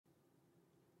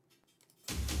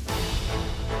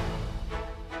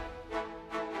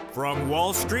From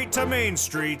Wall Street to Main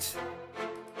Street,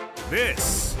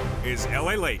 this is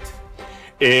LALATE.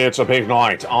 It's a big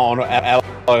night on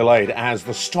LALATE as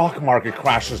the stock market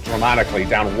crashes dramatically,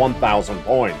 down 1,000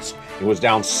 points. It was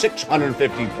down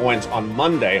 650 points on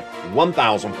Monday,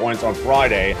 1,000 points on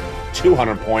Friday,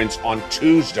 200 points on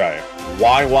Tuesday.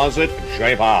 Why was it?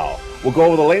 Jay Powell. We'll go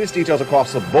over the latest details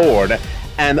across the board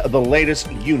and the latest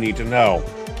you need to know.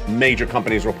 Major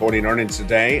companies reporting earnings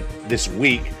today, this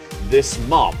week, this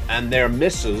month, and their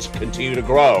misses continue to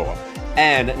grow.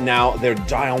 And now their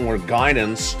downward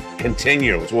guidance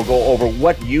continues. We'll go over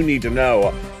what you need to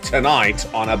know tonight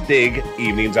on a big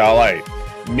Evenings LA.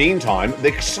 Meantime, the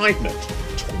excitement.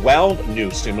 12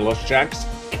 new stimulus checks,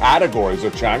 categories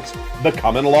of checks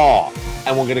becoming law.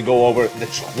 And we're going to go over the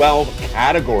 12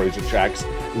 categories of checks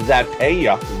that pay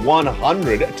you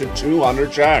 100 to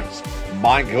 200 checks.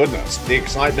 My goodness, the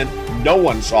excitement no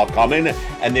one saw coming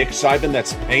and the excitement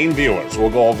that's paying viewers. We'll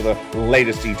go over the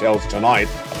latest details tonight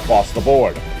across the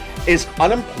board. Is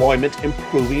unemployment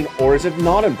improving or is it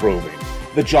not improving?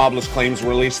 The jobless claims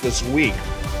released this week.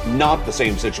 Not the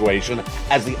same situation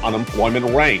as the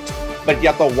unemployment rate. But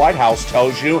yet the White House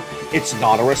tells you it's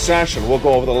not a recession. We'll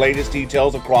go over the latest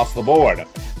details across the board.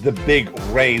 The big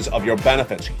raise of your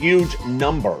benefits. Huge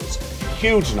numbers,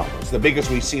 the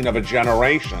biggest we've seen of a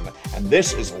generation. And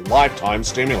this is lifetime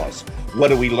stimulus. What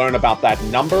do we learn about that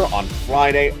number on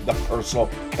Friday, the Personal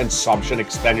Consumption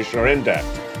Expenditure Index?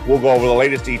 We'll go over the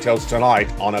latest details tonight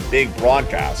on a big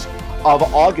broadcast of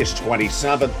August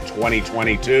 27th,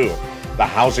 2022. The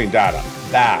housing data,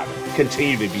 bad,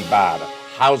 continue to be bad.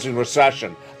 Housing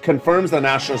recession confirms the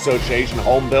National Association of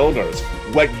Home Builders.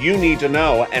 What you need to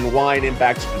know and why it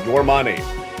impacts your money.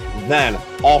 Then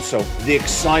also the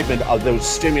excitement of those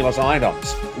stimulus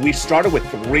items. We started with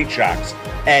 3 checks,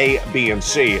 A, B, and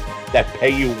C, that pay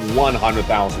you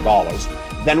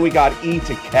 $100,000. Then we got E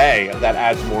to K that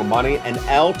adds more money, and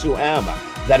L to M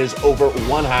that is over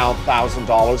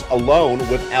 $1,000 alone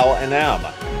with L and M.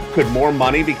 Could more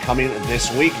money be coming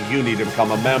this week? You need to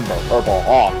become a member. Purple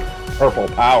Hawk, Purple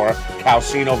Power,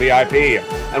 Calcino VIP.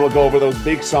 And we'll go over those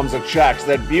big sums of checks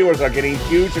that viewers are getting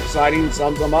huge, exciting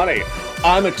sums of money.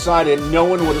 I'm excited. No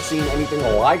one would have seen anything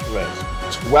like this.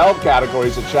 12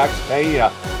 categories of checks paying you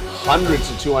hundreds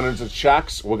to 200s of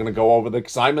checks. We're going to go over the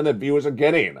excitement that viewers are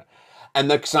getting and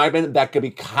the excitement that could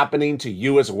be happening to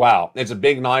you as well. It's a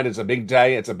big night. It's a big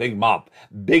day. It's a big month.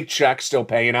 Big checks still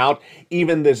paying out.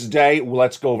 Even this day,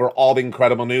 let's go over all the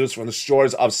incredible news from the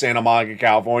shores of Santa Monica,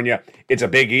 California. It's a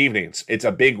big evenings. It's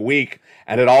a big week.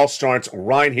 And it all starts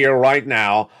right here, right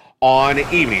now on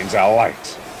Evenings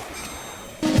LALATE.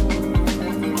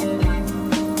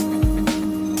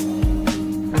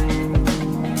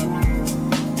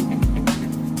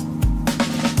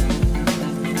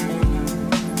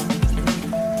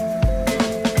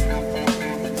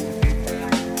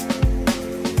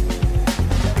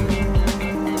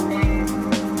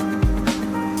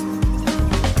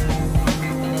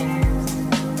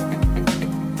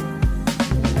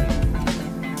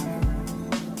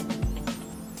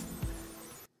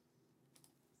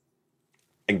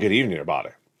 Good evening, everybody.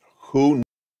 Who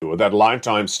knew that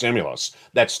lifetime stimulus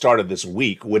that started this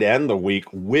week would end the week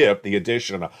with the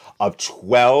addition of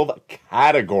 12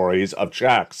 categories of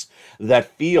checks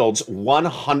that fields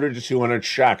 100 to 200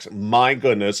 checks? My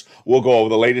goodness, we'll go over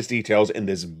the latest details in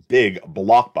this big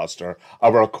blockbuster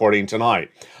of a recording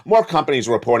tonight. More companies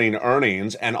reporting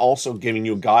earnings and also giving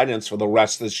you guidance for the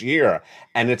rest of this year.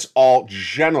 And it's all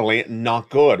generally not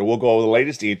good. We'll go over the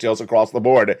latest details across the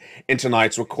board in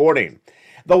tonight's recording.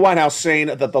 The White House saying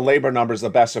that the labor number is the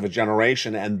best of a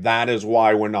generation, and that is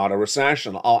why we're not a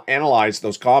recession. I'll analyze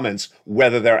those comments,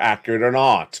 whether they're accurate or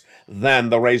not. Then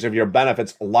the raise of your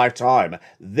benefits lifetime.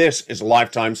 This is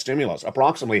lifetime stimulus,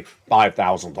 approximately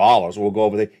 $5,000. We'll go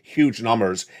over the huge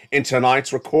numbers in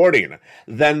tonight's recording.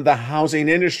 Then the housing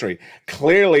industry,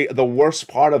 clearly the worst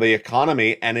part of the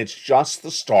economy, and it's just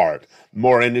the start.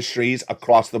 More industries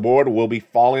across the board will be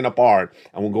falling apart,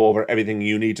 and we'll go over everything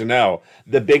you need to know.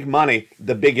 The big money,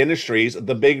 the big industries,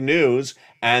 the big news,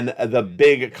 and the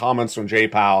big comments from Jay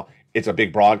Powell. It's a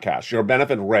big broadcast. Your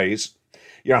benefit raise,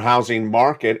 your housing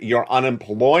market, your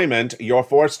unemployment, your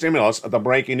forced stimulus. The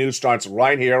breaking news starts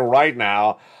right here, right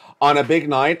now, on a big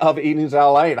night of Evenings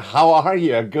LA. How are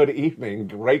you? Good evening.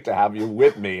 Great to have you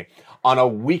with me on a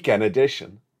weekend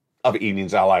edition of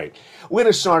Evenings LA. We're going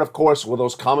to start, of course, with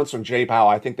those comments from Jay Powell.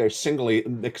 I think they're singly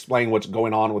explaining what's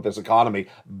going on with this economy,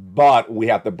 but we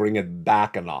have to bring it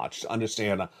back a notch to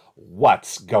understand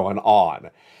what's going on.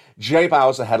 Jay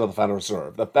Powell is the head of the Federal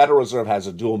Reserve. The Federal Reserve has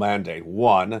a dual mandate.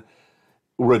 One,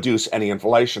 reduce any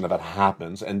inflation if it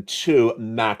happens, and two,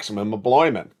 maximum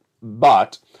employment.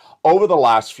 But over the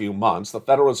last few months, the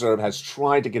Federal Reserve has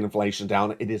tried to get inflation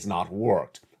down. It has not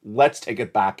worked. Let's take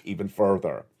it back even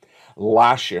further.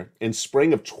 Last year, in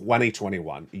spring of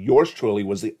 2021, yours truly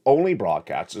was the only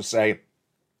broadcaster to say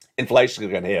inflation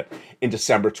is going to hit in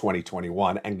December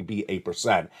 2021 and be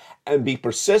 8% and be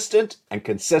persistent and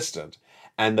consistent.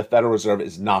 And the Federal Reserve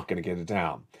is not going to get it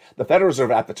down. The Federal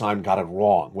Reserve at the time got it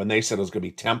wrong. When they said it was going to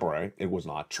be temporary, it was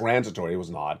not. Transitory, it was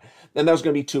not. Then there was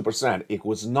going to be 2%. It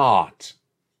was not.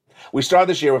 We started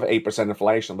this year with 8%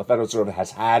 inflation. The Federal Reserve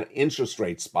has had interest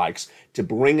rate spikes to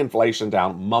bring inflation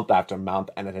down month after month,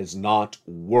 and it has not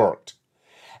worked.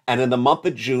 And in the month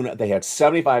of June, they had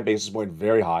 75 basis points,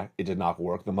 very high. It did not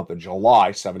work. The month of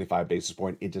July, 75 basis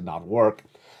points, it did not work.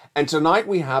 And tonight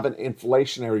we have an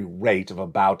inflationary rate of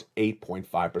about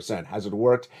 8.5%. Has it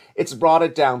worked? It's brought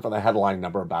it down for the headline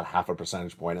number about half a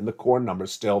percentage point, and the core number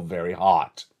is still very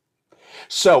hot.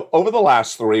 So, over the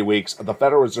last 3 weeks, the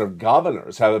Federal Reserve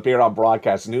governors have appeared on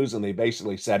broadcast news, and they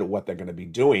basically said what they're going to be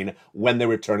doing when they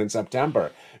return in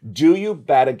September. Do you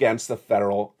bet against the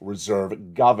Federal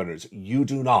Reserve governors? You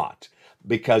do not,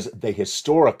 because they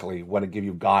historically want to give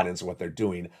you guidance on what they're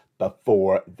doing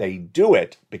before they do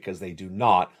it, because they do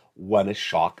not want to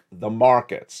shock the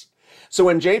markets. So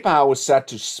when Jay Powell was set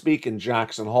to speak in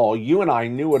Jackson Hole, you and I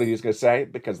knew what he was going to say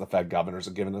because the Fed governors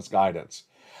have given us guidance.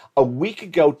 A week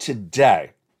ago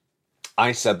today,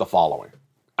 I said the following.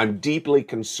 I'm deeply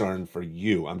concerned for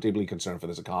you. I'm deeply concerned for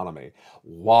this economy.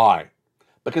 Why?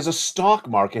 Because the stock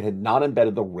market had not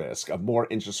embedded the risk of more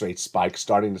interest rate spikes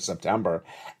starting in September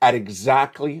at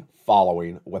exactly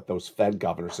following what those Fed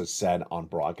governors had said on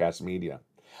broadcast media.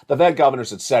 The Fed governors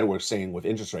had said we're seeing with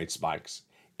interest rate spikes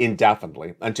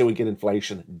indefinitely until we get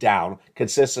inflation down,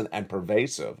 consistent and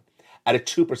pervasive, at a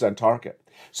 2% target.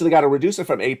 So they got to reduce it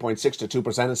from 8.6 to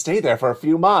 2% and stay there for a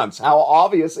few months. How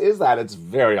obvious is that? It's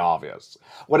very obvious.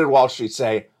 What did Wall Street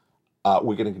say?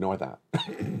 We're going to ignore that.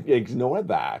 Ignore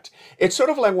that. It's sort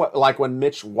of like when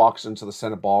Mitch walks into the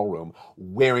Senate ballroom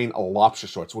wearing lobster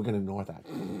shorts. We're going to ignore that.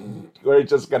 We're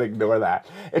just going to ignore that.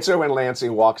 It's sort of when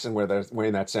Lansing walks in where they're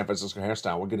wearing that San Francisco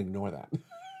hairstyle. We're going to ignore that.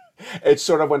 It's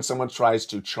sort of when someone tries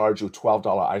to charge you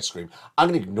 $12 ice cream. I'm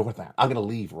going to ignore that. I'm going to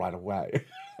leave right away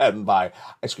and buy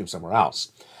ice cream somewhere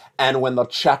else. And when the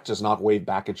check does not wave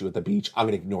back at you at the beach, I'm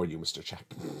going to ignore you, Mr. Check.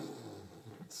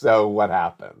 So what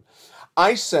happened?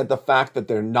 I said the fact that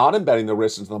they're not embedding the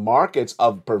risks into the markets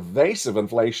of pervasive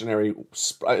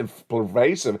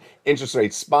pervasive interest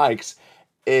rate spikes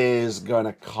is going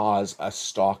to cause a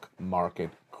stock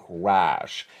market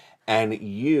crash. And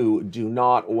you do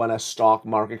not want a stock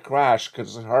market crash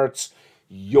because it hurts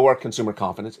your consumer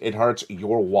confidence. It hurts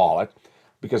your wallet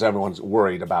because everyone's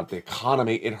worried about the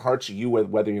economy. It hurts you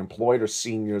whether you're employed or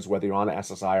seniors, whether you're on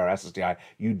SSI or SSDI.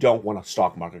 You don't want a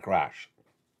stock market crash.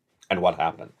 And what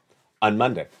happened? On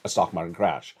Monday, a stock market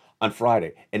crash. On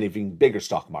Friday, an even bigger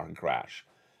stock market crash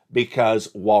because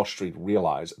Wall Street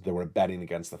realized they were betting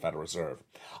against the Federal Reserve.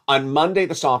 On Monday,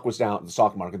 the stock was down. The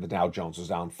stock market, the Dow Jones, was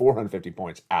down 450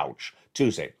 points. Ouch.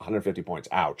 Tuesday, 150 points.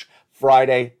 Ouch.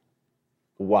 Friday,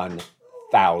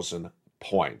 1,000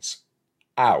 points.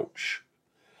 Ouch.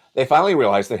 They finally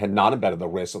realized they had not embedded the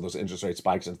risk of those interest rate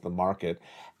spikes into the market,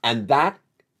 and that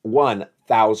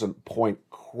 1,000 point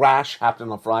crash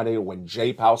happened on Friday when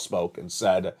Jay Powell spoke and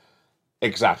said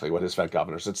exactly what his Fed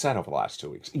governors had said over the last 2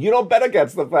 weeks. You don't bet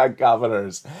against the Fed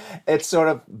governors. It's sort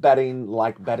of betting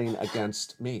like betting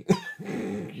against me.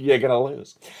 You're going to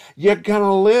lose. You're going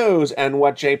to lose. And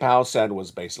what Jay Powell said was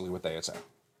basically what they had said.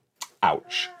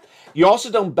 Ouch. You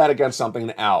also don't bet against something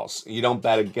else. You don't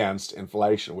bet against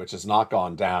inflation, which has not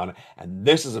gone down. And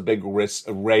this is a big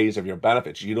raise of your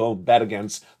benefits. You don't bet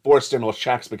against forced stimulus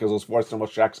checks because those forced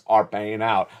stimulus checks are paying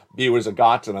out. Viewers have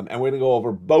got to them. And we're going to go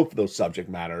over both of those subject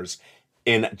matters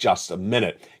in just a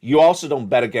minute. You also don't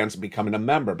bet against becoming a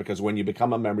member because when you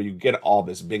become a member, you get all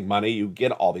this big money, you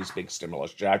get all these big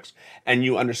stimulus checks, and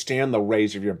you understand the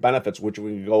raise of your benefits, which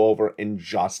we can go over in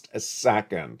just a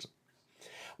second.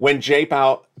 When Jay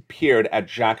Powell appeared at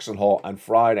Jackson Hole on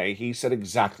Friday, he said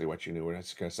exactly what you knew what I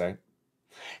was going to say.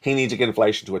 He needs to get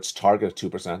inflation to its target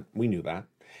of 2%. We knew that.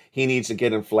 He needs to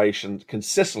get inflation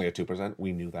consistently at 2%.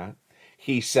 We knew that.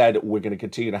 He said we're going to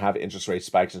continue to have interest rate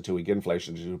spikes until we get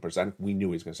inflation to 2%. We knew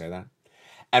he was going to say that.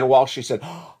 And while she said,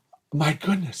 oh, my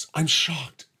goodness, I'm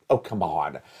shocked. Oh, come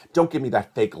on. Don't give me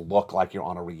that fake look like you're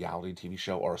on a reality TV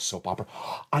show or a soap opera.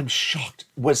 I'm shocked.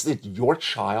 Was it your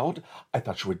child? I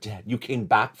thought you were dead. You came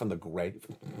back from the grave.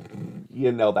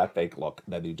 You know that fake look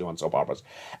that you do on soap operas.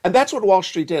 And that's what Wall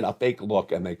Street did, a fake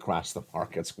look, and they crashed the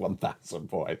markets 1,000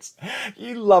 points.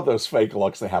 You love those fake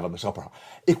looks they have on the soap opera.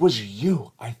 It was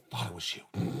you. I thought it was you.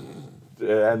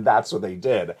 And that's what they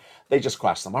did. They just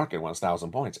crashed the market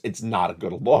 1,000 points. It's not a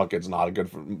good look. It's not a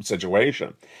good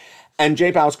situation. And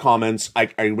Jay Powell's comments, I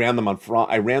ran them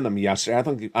I ran them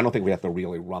yesterday. I don't think we have to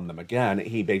really run them again.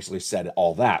 He basically said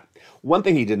all that. One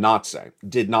thing he did not say,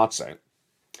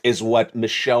 is what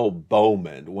Michelle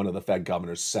Bowman, one of the Fed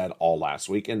governors, said all last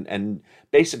week, and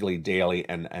basically Daly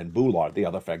and Boulard, the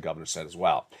other Fed governor, said as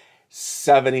well.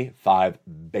 75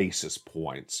 basis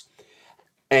points.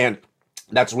 And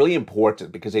that's really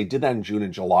important because they did that in June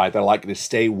and July. They're likely to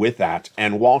stay with that,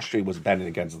 and Wall Street was betting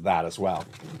against that as well.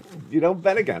 You don't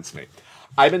bet against me.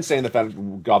 I've been saying the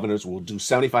Fed governors will do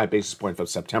 75 basis points from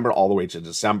September all the way to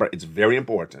December. It's very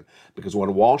important because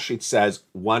when Wall Street says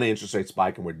one interest rate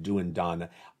spike and we're due and done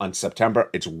on September,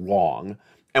 it's wrong.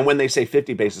 And when they say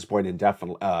 50 basis point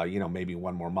indefinitely, maybe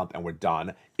one more month and we're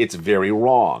done, it's very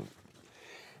wrong.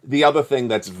 The other thing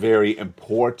that's very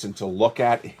important to look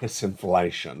at is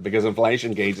inflation, because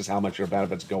inflation gauges how much your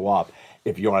benefits go up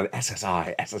if you're on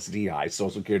SSI, SSDI,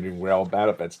 Social Security and Rail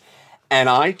benefits. And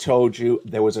I told you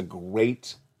there was a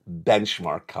great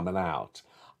benchmark coming out.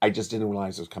 I just didn't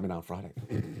realize it was coming out Friday.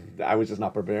 I was just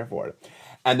not prepared for it.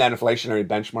 And that inflationary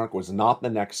benchmark was not the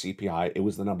next CPI. It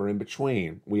was the number in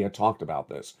between. We had talked about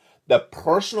this. The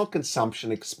Personal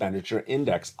Consumption Expenditure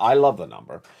Index. I love the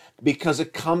number because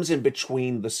it comes in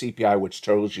between the CPI, which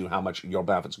tells you how much your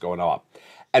benefits are going up.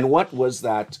 And what was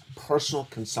that Personal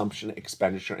Consumption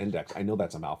Expenditure Index? I know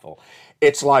that's a mouthful.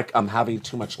 It's like having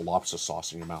too much lobster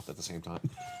sauce in your mouth at the same time.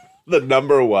 The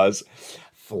number was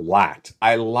flat.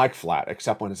 I like flat,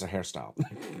 except when it's a hairstyle.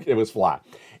 It was flat.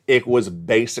 It was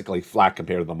basically flat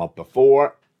compared to the month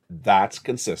before. That's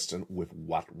consistent with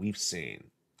what we've seen.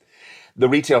 The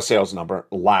retail sales number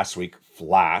last week,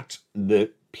 flat.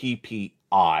 The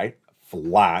PPI,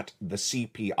 flat. The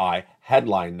CPI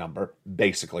headline number,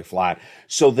 basically flat.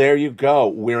 So there you go.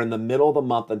 We're in the middle of the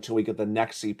month until we get the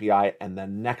next CPI, and the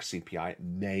next CPI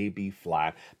may be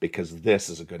flat because this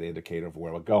is a good indicator of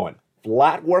where we're going.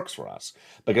 Flat works for us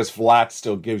because flat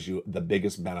still gives you the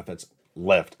biggest benefits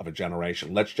lift of a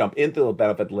generation. Let's jump into the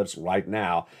benefit lifts right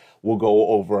now. We'll go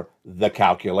over the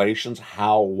calculations,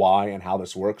 how, why, and how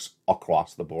this works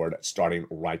across the board starting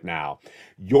right now.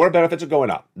 Your benefits are going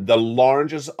up. The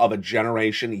largest of a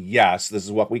generation, yes, this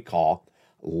is what we call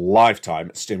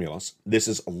lifetime stimulus. This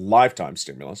is lifetime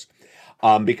stimulus.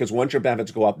 Because once your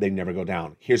benefits go up, they never go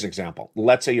down. Here's an example.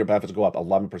 Let's say your benefits go up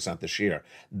 11% this year.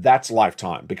 That's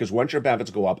lifetime, because once your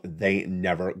benefits go up, they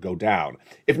never go down.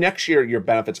 If next year your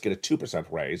benefits get a 2%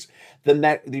 raise, then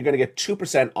you're going to get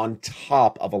 2% on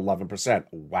top of 11%.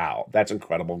 Wow, that's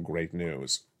incredible, great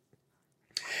news.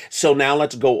 So now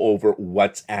let's go over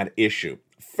what's at issue.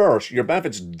 First, your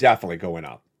benefits definitely going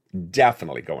up,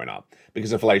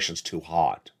 because inflation's too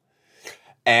hot.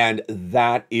 And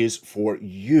that is for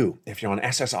you. If you're on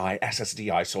SSI,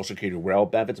 SSDI, Social Security, Rail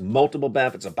benefits, multiple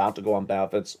benefits, about to go on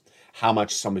benefits, how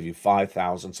much? Some of you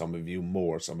 5,000, some of you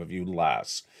more, some of you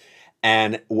less.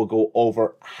 And we'll go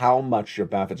over how much your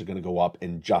benefits are going to go up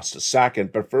in just a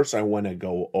second. But first, I want to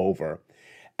go over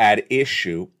at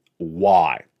issue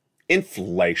why.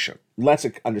 Inflation. Let's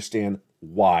understand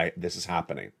why this is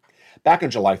happening. Back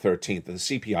on July 13th, the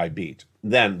CPI beat.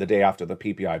 Then the day after, the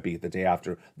PPI beat. The day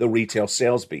after, the retail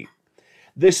sales beat.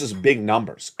 This is big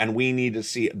numbers, and we need to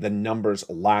see the numbers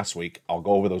last week. I'll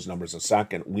go over those numbers in a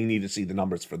second. We need to see the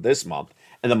numbers for this month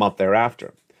and the month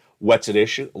thereafter. What's at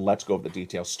issue? Let's go over the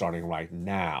details starting right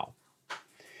now.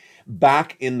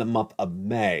 Back in the month of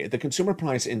May, the Consumer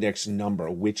Price Index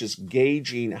number, which is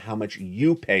gauging how much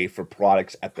you pay for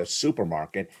products at the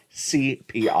supermarket,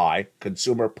 CPI,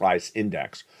 Consumer Price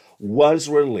Index, was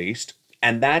released,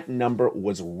 and that number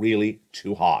was really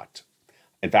too hot.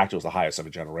 In fact, it was the highest of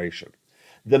a generation.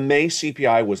 The May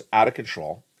CPI was out of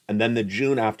control, and then the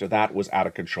June after that was out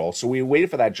of control, so we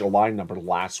waited for that July number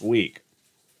last week.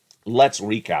 Let's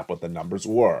recap what the numbers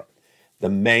were. The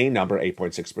May number,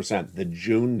 8.6%. The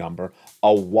June number,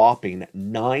 a whopping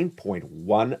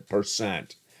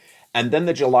 9.1%. And then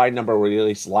the July number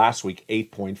released last week,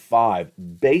 8.5%,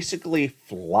 basically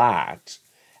flat.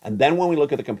 And then when we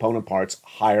look at the component parts,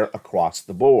 higher across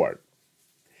the board.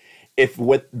 If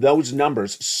with those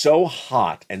numbers so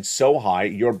hot and so high,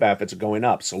 your benefits are going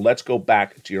up. So let's go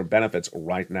back to your benefits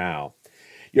right now.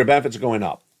 Your benefits are going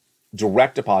up.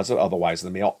 Direct deposit, otherwise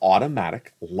in the mail,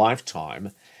 automatic,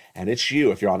 lifetime. And it's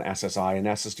you if you're on SSI and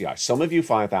SSDI. Some of you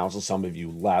 5,000, some of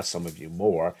you less, some of you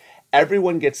more.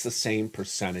 Everyone gets the same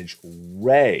percentage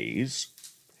raise.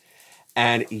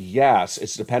 And yes,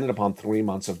 it's dependent upon 3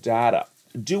 months of data.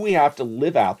 Do we have to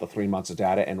live out the 3 months of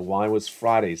data, and why was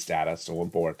Friday's data so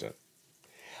important?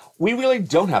 We really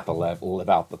don't have to live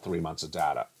out the 3 months of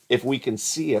data if we can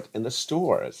see it in the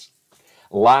stores.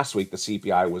 Last week, the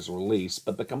CPI was released,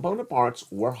 but the component parts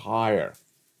were higher.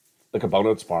 The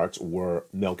component parts were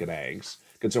milk and eggs,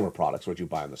 consumer products, what you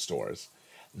buy in the stores.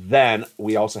 Then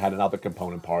we also had another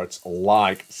component parts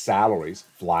like salaries,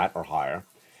 flat or higher,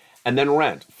 and then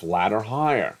rent, flat or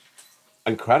higher.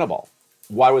 Incredible.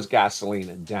 Why was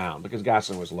gasoline down? Because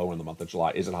gasoline was lower in the month of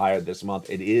July. Is it higher this month?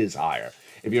 It is higher.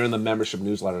 If you're in the membership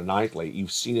newsletter nightly,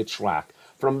 you've seen it track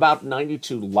from about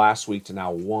 92 last week to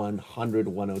now 100,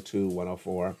 102,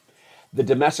 104. The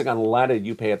domestic unleaded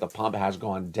you pay at the pump has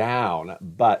gone down,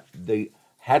 but the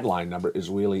headline number is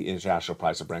really international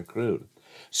price of Brent crude.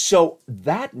 So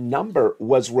that number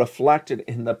was reflected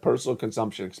in the personal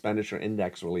consumption expenditure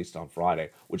index released on Friday,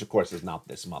 which of course is not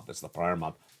this month, it's the prior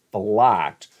month,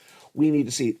 flat. We need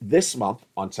to see this month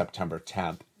on September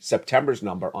 10th, September's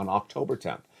number on October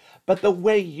 10th. But the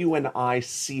way you and I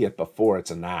see it before it's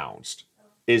announced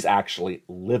is actually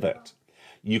live it.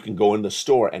 You can go in the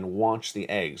store and watch the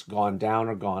eggs, gone down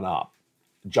or gone up,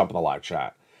 jump in the live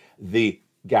chat. The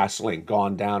gasoline,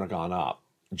 gone down or gone up,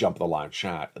 jump in the live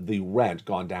chat. The rent,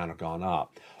 gone down or gone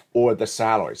up. Or the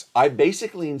salaries. I've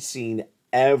basically seen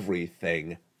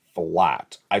everything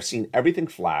flat. I've seen everything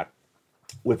flat,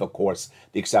 with, of course,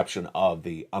 the exception of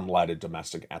the unleaded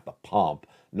domestic at the pump,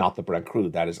 not the Brent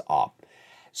crude, that is up.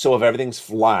 So if everything's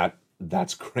flat,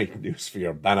 that's great news for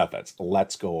your benefits.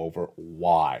 Let's go over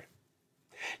why.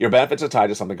 Your benefits are tied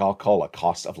to something called COLA,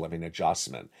 cost of living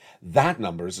adjustment. That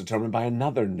number is determined by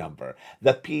another number,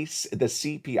 the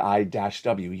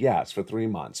CPI-W, yes, for 3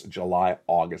 months, July,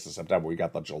 August, and September. We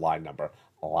got the July number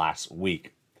last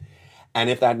week. And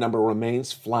if that number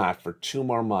remains flat for 2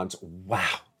 more months,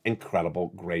 wow,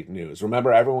 incredible, great news.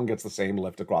 Remember, everyone gets the same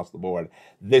lift across the board.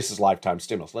 This is lifetime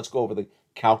stimulus. Let's go over the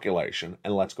calculation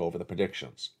and let's go over the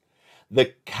predictions.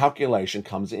 The calculation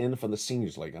comes in from the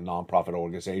Seniors League, a nonprofit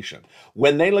organization.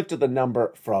 When they looked at the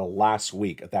number for last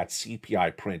week, that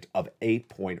CPI print of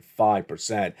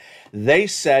 8.5%, they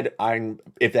said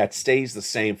if that stays the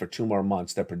same for 2 more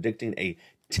months, they're predicting a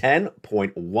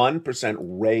 10.1%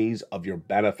 raise of your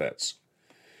benefits.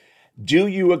 Do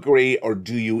you agree or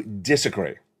do you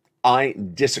disagree? I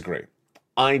disagree.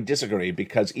 I disagree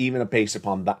because even based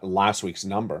upon that last week's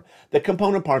number, the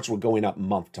component parts were going up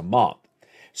month to month.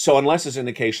 So unless there's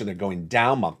indication they're going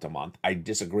down month to month, I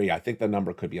disagree. I think the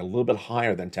number could be a little bit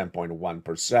higher than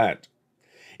 10.1%.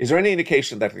 Is there any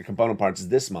indication that the component parts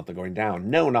this month are going down?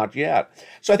 No, not yet.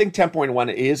 So I think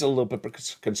 10.1 is a little bit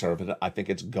conservative. I think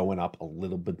it's going up a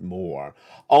little bit more.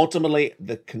 Ultimately,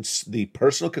 the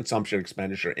personal consumption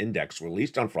expenditure index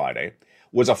released on Friday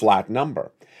was a flat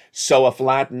number. So a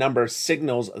flat number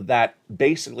signals that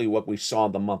basically what we saw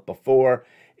the month before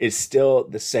is still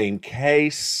the same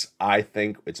case. I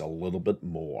think it's a little bit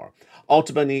more.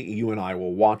 Ultimately, you and I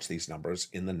will watch these numbers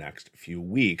in the next few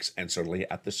weeks, and certainly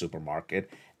at the supermarket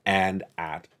and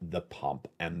at the pump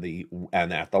and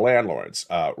at the landlord's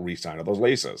re-sign of those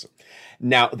leases.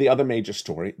 Now, the other major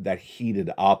story that heated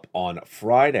up on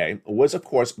Friday was, of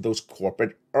course, those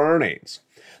corporate earnings.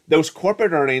 Those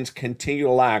corporate earnings continue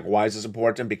to lag. Why is this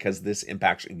important? Because this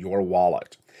impacts your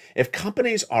wallet. If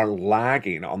companies are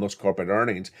lagging on those corporate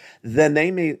earnings, then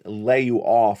they may lay you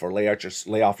off or lay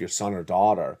off your son or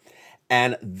daughter.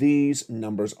 And these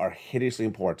numbers are hideously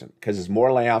important because as more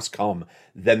layoffs come,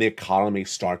 then the economy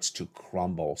starts to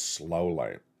crumble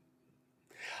slowly.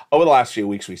 Over the last few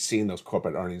weeks, we've seen those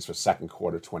corporate earnings for second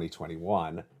quarter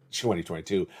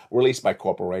 2022 released by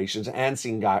corporations and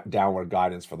seen downward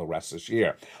guidance for the rest of this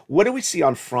year. What do we see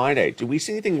on Friday? Do we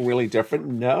see anything really different?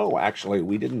 No, actually,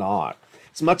 we did not.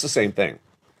 It's much the same thing.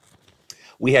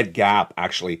 We had Gap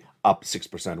actually up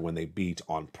 6% when they beat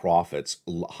on profits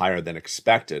higher than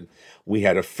expected. We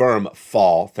had a Firm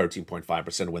fall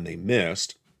 13.5% when they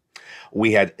missed.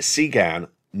 We had Seagan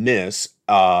miss with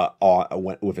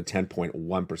a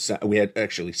 10.1%. We had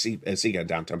actually Seagan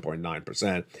down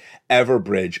 10.9%.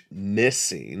 Everbridge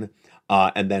missing,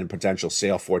 and then potential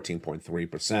sale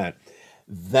 14.3%.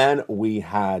 Then we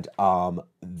had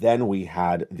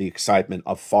the excitement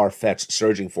of Farfetch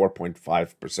surging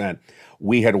 4.5%.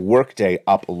 We had Workday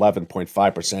up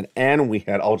 11.5%, and we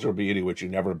had Ultra Beauty, which you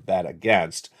never bet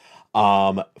against,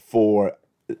 for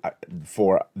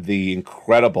the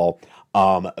incredible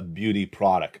beauty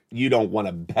product. You don't want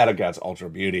to bet against Ultra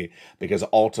Beauty because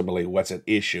ultimately what's at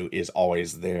issue is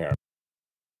always there.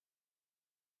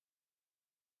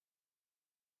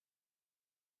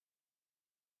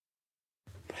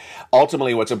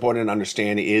 Ultimately, what's important to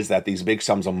understand is that these big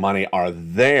sums of money are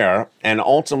there, and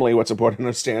ultimately what's important to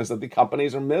understand is that the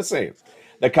companies are missing.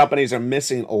 The companies are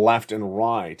missing left and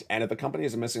right. And if the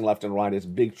companies are missing left and right, it's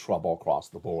big trouble across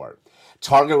the board.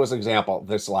 Target was an example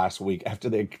this last week after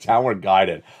they downward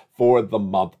guided for the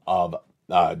month of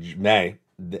May.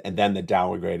 And then the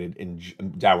downward guided in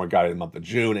the month of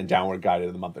June and downward guided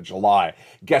in the month of July.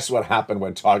 Guess what happened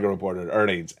when Target reported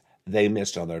earnings? They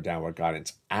missed on their downward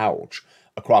guidance. Ouch.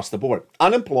 Across the board.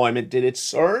 Unemployment, did it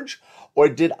surge or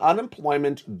did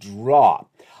unemployment drop?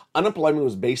 Unemployment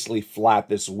was basically flat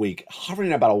this week,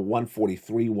 hovering about a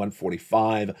 143,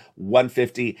 145,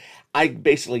 150. I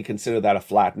basically consider that a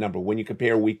flat number. When you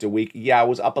compare week to week, yeah, it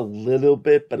was up a little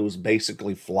bit, but it was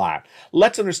basically flat.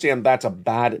 Let's understand that's a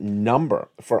bad number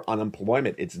for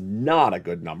unemployment. It's not a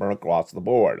good number across the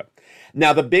board.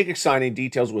 Now, the big exciting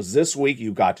details was this week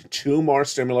you got 2 more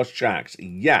stimulus checks.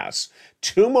 Yes,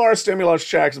 2 more stimulus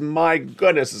checks. My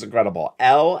goodness, it's incredible.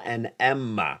 L and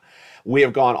M. We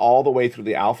have gone all the way through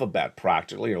the alphabet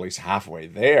practically, or at least halfway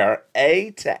there.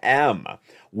 A to M.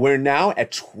 We're now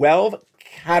at 12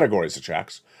 categories of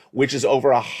checks, which is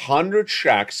over 100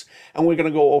 checks, and we're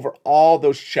going to go over all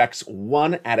those checks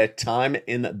one at a time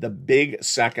in the big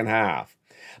second half.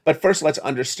 But first, let's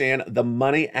understand the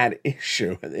money at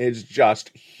issue is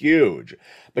just huge.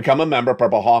 Become a member,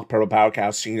 Purple Hawk, Purple Power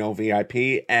Casino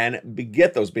VIP, and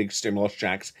get those big stimulus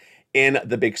checks in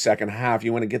the big second half.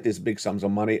 You want to get these big sums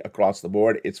of money across the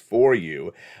board, it's for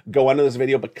you. Go under this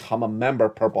video, become a member,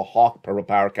 Purple Hawk, Purple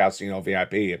Power Casino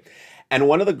VIP. And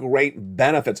one of the great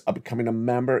benefits of becoming a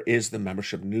member is the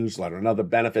membership newsletter. Another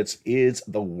benefits is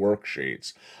the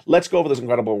worksheets. Let's go over those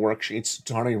incredible worksheets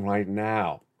starting right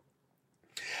now.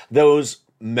 Those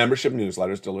membership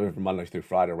newsletters delivered Monday through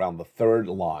Friday around the third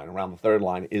line. Around the third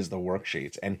line is the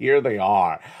worksheets. And here they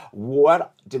are.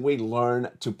 What did we learn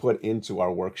to put into our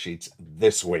worksheets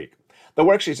this week? The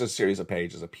worksheets is a series of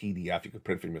pages, a PDF you can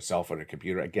print from your cell phone or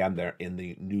computer. Again, they're in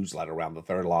the newsletter around the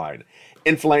third line.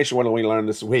 Inflation, what did we learn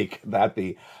this week? That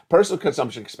the personal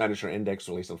consumption expenditure index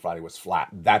released on Friday was flat.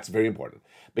 That's very important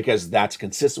because that's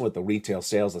consistent with the retail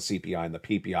sales, the CPI, and the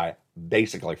PPI,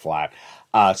 basically flat.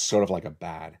 Sort of like a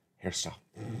bad hairstyle.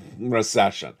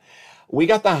 Recession. We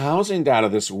got the housing data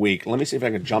this week. Let me see if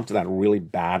I can jump to that really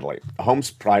badly.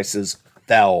 Homes prices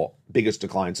fell, biggest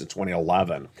decline since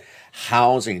 2011.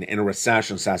 Housing in a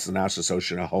recession, says the National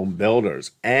Association of Home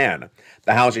Builders. And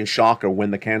the housing shocker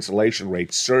when the cancellation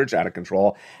rate surged out of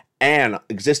control and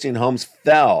existing homes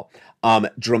fell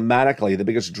dramatically, the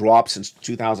biggest drop since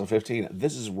 2015.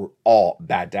 This is all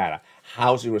bad data.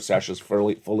 Housing recession is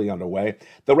fully underway.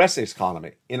 The rest of the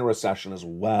economy in a recession as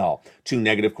well. 2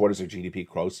 negative quarters of GDP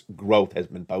growth has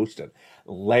been posted.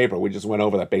 Labor, we just went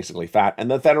over that, basically fat. And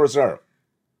the Federal Reserve.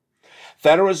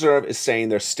 Federal Reserve is saying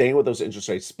they're staying with those interest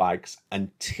rate spikes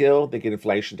until they get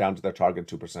inflation down to their target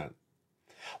 2%.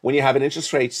 When you have an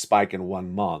interest rate spike in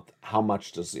 1 month, how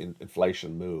much does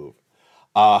inflation move?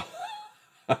 The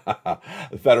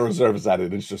Federal Reserve has had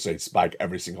an interest rate spike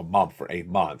every single month for 8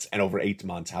 months. And over 8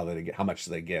 months, how much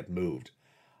do they get moved?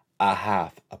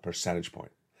 0.5 percentage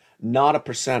point. Not a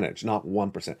percentage, not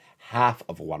 1%.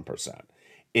 0.5%.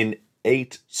 In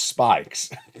 8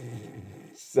 spikes.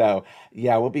 So,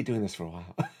 yeah, we'll be doing this for a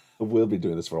while. We'll be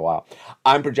doing this for a while.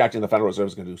 I'm projecting the Federal Reserve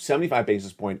is going to do 75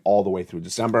 basis points all the way through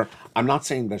December. I'm not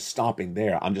saying they're stopping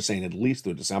there. I'm just saying at least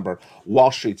through December.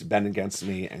 Wall Street's bending against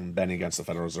me and bending against the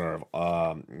Federal Reserve.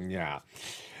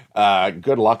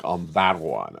 Good luck on that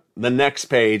one. The next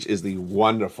page is the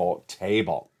wonderful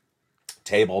table.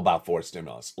 Table about 4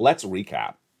 stimulus. Let's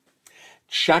recap.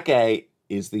 Check A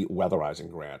is the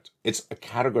weatherizing grant. It's a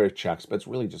category of checks, but it's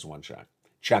really just one check.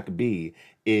 Check B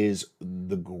is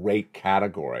the great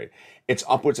category. It's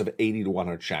upwards of 80 to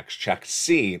 100 checks. Check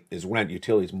C is rent,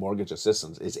 utilities, mortgage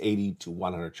assistance is 80 to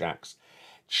 100 checks.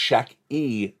 Check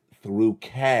E through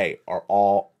K are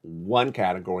all one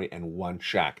category and one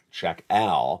check. Check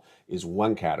L is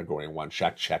one category and one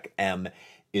check. Check M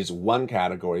is one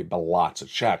category, but lots of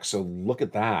checks. So look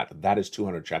at that. That is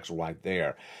 200 checks right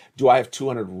there. Do I have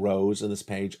 200 rows in this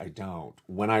page? I don't.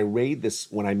 When I made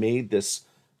this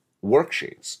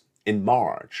worksheets in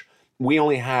March, we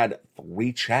only had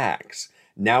 3 checks.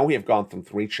 Now we have gone from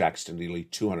 3 checks to nearly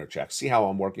 200 checks. See how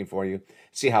I'm working for you?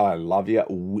 See how I love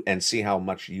you? And see how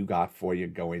much you got for you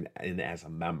going in as a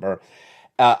member?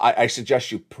 I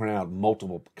suggest you print out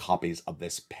multiple copies of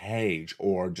this page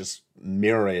or just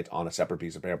mirror it on a separate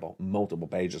piece of paper, multiple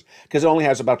pages, because it only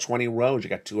has about 20 rows. You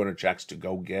got 200 checks to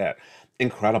go get.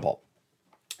 Incredible.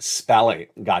 Spelling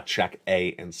got check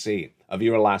A and C. A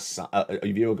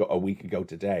week ago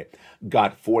today,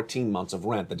 got 14 months of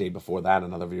rent. The day before that,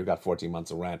 another viewer got 14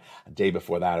 months of rent. A day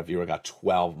before that, a viewer got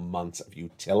 12 months of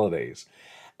utilities.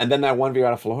 And then that one viewer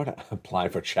out of Florida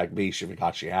applied for Check B. She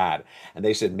forgot she had. And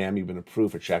they said, ma'am, you've been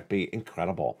approved for Check B.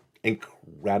 Incredible.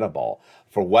 Incredible.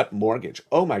 For what mortgage?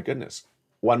 Oh, my goodness.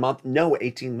 1 month? No,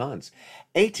 18 months.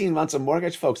 18 months of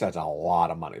mortgage, folks, that's a lot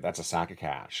of money. That's a sack of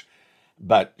cash.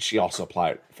 But she also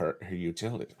applied for her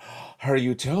utilities. Her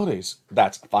utilities,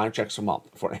 that's 5 checks a month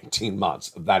for 18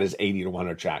 months. That is 80 to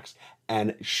 100 checks.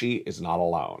 And she is not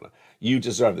alone. You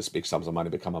deserve this big sums of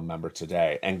money. Become a member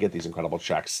today and get these incredible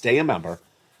checks. Stay a member,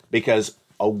 because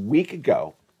a week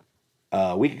ago,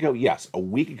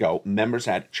 members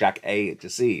had check A to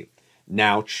C.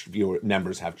 Now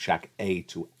members have check A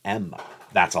to M.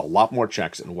 That's a lot more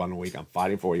checks in 1 week. I'm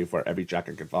fighting for you for every check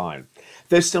I can find.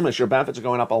 There's still miss. Your benefits are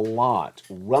going up a lot.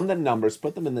 Run the numbers.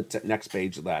 Put them in the next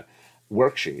page of that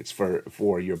worksheets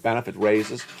for your benefit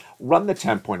raises. Run the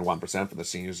 10.1% for the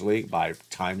Seniors League by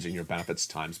times in your benefits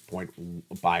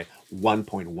by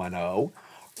 1.10.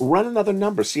 Run another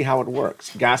number, see how it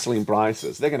works. Gasoline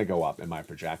prices, they're going to go up in my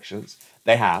projections.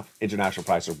 They have. International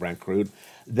price of Brent crude.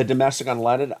 The domestic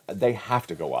unleaded, they have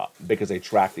to go up because they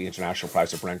track the international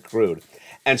price of Brent crude.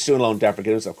 And student loan debt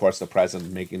forgiveness, of course, the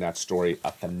president making that story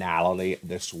a finality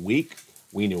this week.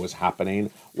 We knew it was happening.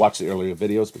 Watch the earlier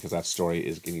videos because that story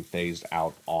is getting phased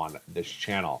out on this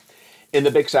channel. In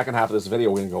the big second half of this video,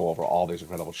 we're going to go over all these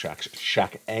incredible checks.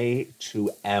 Check A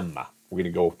to M. We're going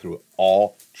to go through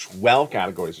all 12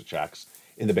 categories of checks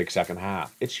in the big second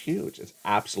half. It's huge. It's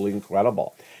absolutely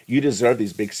incredible. You deserve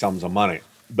these big sums of money.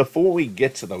 Before we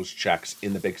get to those checks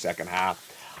in the big second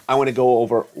half, I want to go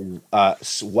over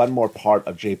one more part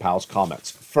of Jay Powell's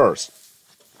comments. First,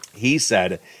 he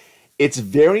said, it's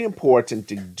very important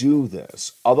to do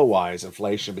this. Otherwise,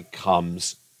 inflation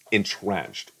becomes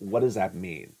entrenched. What does that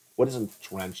mean? What is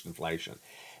entrenched inflation?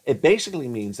 It basically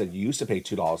means that you used to pay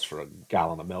 $2 for a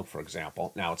gallon of milk, for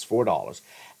example. Now it's $4.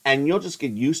 And you'll just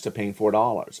get used to paying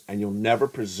 $4. And you'll never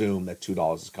presume that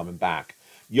 $2 is coming back.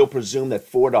 You'll presume that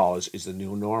 $4 is the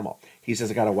new normal. He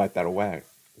says, I got to wipe that away.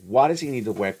 Why does he need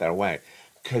to wipe that away?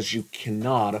 Because you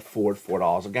cannot afford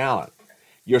 $4 a gallon.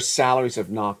 Your salaries have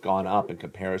not gone up in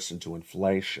comparison to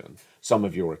inflation. Some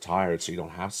of you are retired, so you don't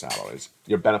have salaries.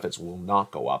 Your benefits will not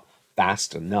go up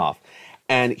fast enough.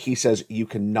 And he says you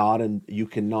cannot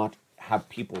have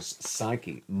people's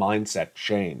psyche, mindset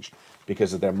change.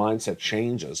 Because if their mindset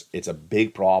changes, it's a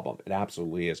big problem. It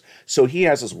absolutely is. So he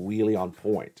has us really on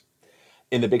point.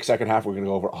 In the big second half, we're going to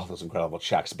go over all those incredible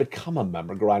checks. Become a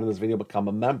member. Go right in this video, become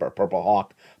a member. Purple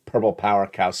Hawk, Purple Power,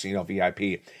 Calcino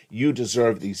VIP. You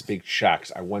deserve these big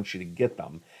checks. I want you to get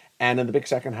them. And in the big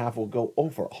second half, we'll go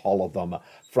over all of them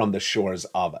from the shores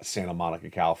of Santa Monica,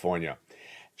 California.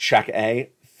 Check A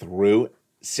through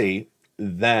C.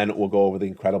 Then we'll go over the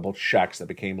incredible checks that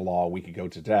became law a week ago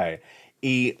today.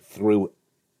 E through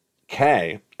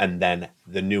K. And then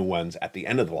the new ones at the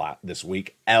end of this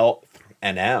week, L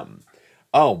and M.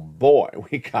 Oh boy,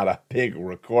 we got a big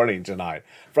recording tonight.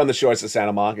 From the shores of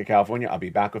Santa Monica, California, I'll be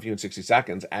back with you in 60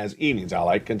 seconds as Evenings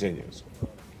LALATE continues.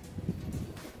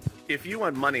 If you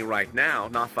want money right now,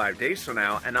 not 5 days from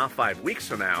now, and not 5 weeks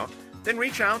from now, then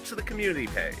reach out to the community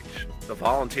page. The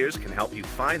volunteers can help you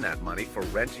find that money for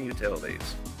rent and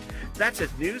utilities. That's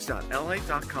at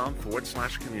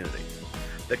news.lalate.com/community.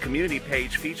 The community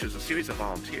page features a series of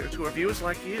volunteers who are viewers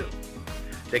like you.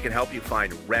 They can help you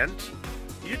find rent,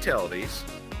 utilities,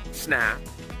 SNAP,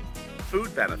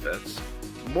 food benefits,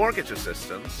 mortgage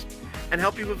assistance, and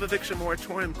help you with eviction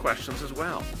moratorium questions as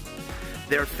well.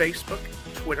 Their Facebook,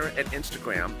 Twitter, and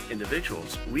Instagram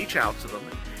individuals reach out to them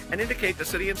and indicate the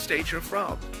city and state you're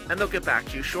from, and they'll get back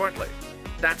to you shortly.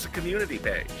 That's a community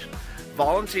page.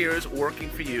 Volunteers working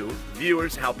for you,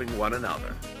 viewers helping one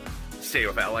another. Stay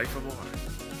with LA for more.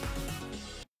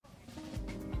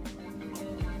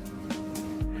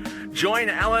 Join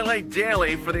LALATE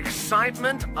Daily for the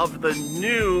excitement of the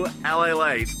new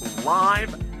LALATE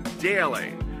live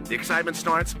daily. The excitement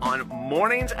starts on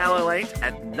Mornings LALATE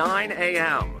at 9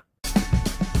 a.m.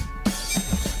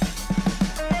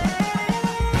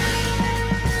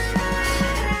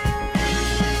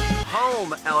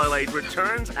 Home LALATE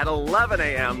returns at 11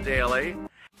 a.m. daily.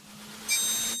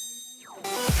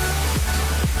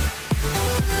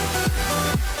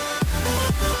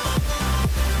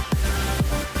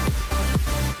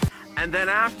 And then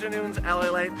afternoons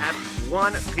LALATE at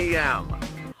 1 p.m.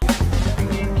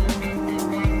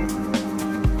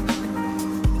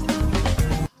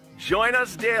 Join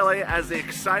us daily as the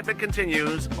excitement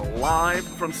continues live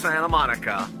from Santa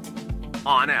Monica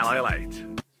on LALATE.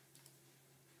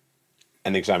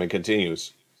 And the excitement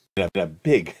continues. A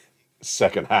big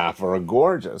second half are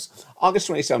gorgeous. August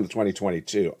 27th,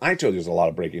 2022. I told you there's a lot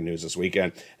of breaking news this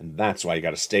weekend, and that's why you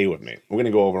got to stay with me. We're going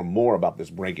to go over more about this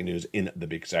breaking news in the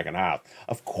big second half.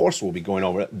 Of course, we'll be going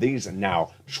over these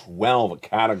now 12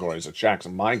 categories of checks.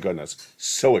 My goodness,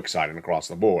 so exciting across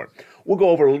the board. We'll go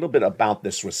over a little bit about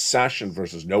this recession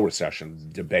versus no recession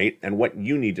debate and what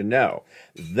you need to know.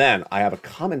 Then I have a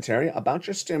commentary about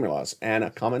your stimulus and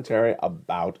a commentary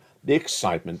about the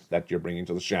excitement that you're bringing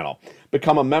to the channel.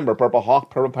 Become a member, Purple Hawk,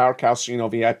 Purple Power Casino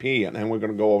VIP, and then we're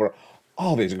going to go over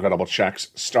all these incredible checks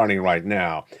starting right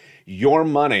now. Your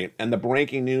money and the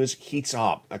breaking news heats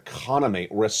up. Economy,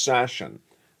 recession,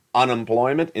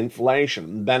 unemployment,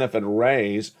 inflation, benefit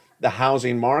raise, the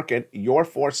housing market, your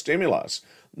fourth stimulus.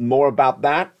 More about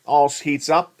that, all heats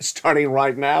up, starting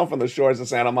right now from the shores of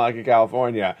Santa Monica,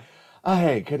 California.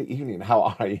 Hey, good evening.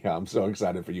 How are you? I'm so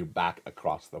excited for you back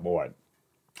across the board.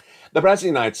 The President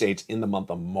of the United States in the month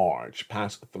of March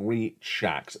passed 3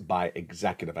 checks by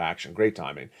executive action. Great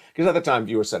timing. Because at the time,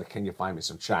 viewers said, can you find me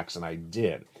some checks? And I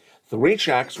did. 3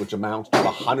 checks, which amounts to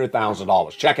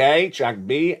 $100,000. Check A, check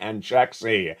B, and check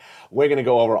C. We're going to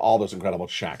go over all those incredible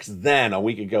checks. Then, a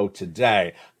week ago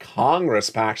today, Congress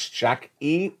passed check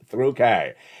E through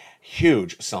K.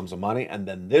 Huge sums of money. And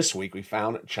then this week, we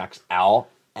found checks L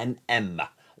and M.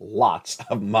 Lots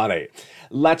of money.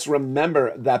 Let's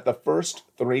remember that the first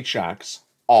 3 checks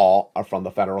all are from the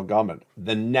federal government.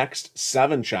 The next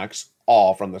 7 checks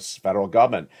all from the federal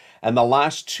government. And the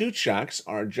last 2 checks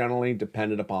are generally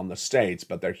dependent upon the states,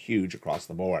 but they're huge across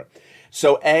the board.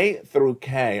 So A through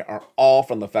K are all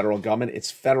from the federal government.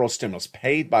 It's federal stimulus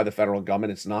paid by the federal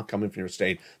government. It's not coming from your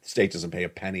state. The state doesn't pay a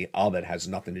penny of it. It has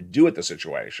nothing to do with the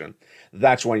situation.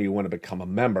 That's why you want to become a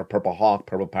member, Purple Hawk,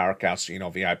 Purple Power Casino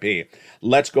VIP.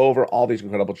 Let's go over all these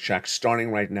incredible checks, starting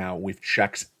right now with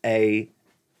checks A,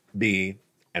 B,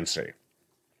 and C.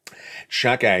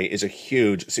 Check A is a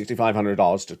huge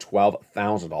 $6,500 to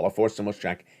 $12,000 fourth stimulus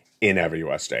check in every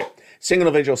U.S. state. Single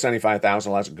individual,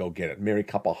 $75,000, let's go get it. Married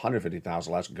couple, $150,000,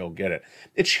 let's go get it.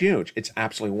 It's huge. It's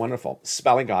absolutely wonderful.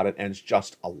 Spelling got it, and it's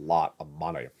just a lot of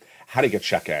money. How do you get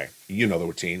check A? You know the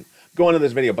routine. Go into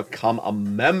this video, become a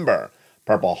member.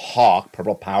 Purple Hawk,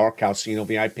 Purple Power Casino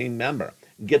VIP member.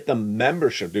 Get the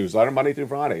membership newsletter Monday through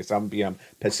Friday, 7 p.m.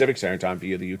 Pacific Standard Time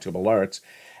via the YouTube alerts,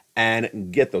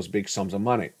 and get those big sums of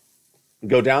money.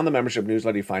 Go down the membership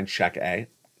newsletter, you find check A,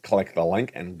 click the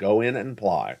link, and go in and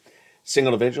apply.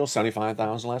 Single individual,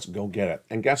 $75,000, let's go get it.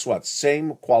 And guess what?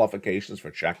 Same qualifications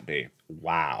for check B.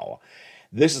 Wow.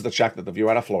 This is the check that the viewer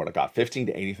out of Florida got, $15,000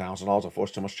 to $80,000, a fourth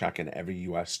stimulus check in every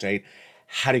U.S. state.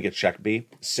 How do you get check B?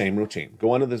 Same routine.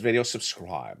 Go under this video,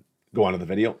 subscribe. Go under the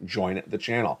video, join the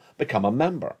channel. Become a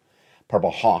member.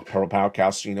 Purple Hawk, Purple Power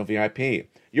Casino VIP.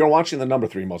 You're watching the number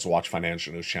 3 most watched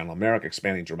financial news channel in America,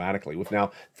 expanding dramatically with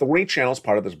now 3 channels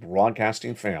part of this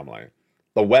broadcasting family.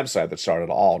 The website that started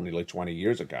all nearly 20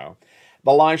 years ago.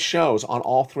 The live shows on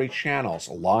all 3 channels,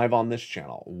 live on this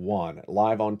channel, 1,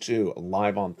 live on 2,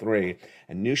 live on 3,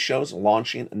 and new shows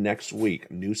launching next week,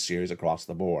 new series across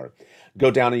the board. Go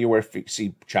down to your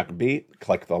see check B,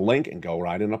 click the link, and go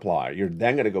right and apply. You're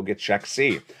then going to go get check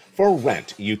C for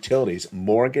rent, utilities,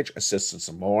 mortgage, assistance,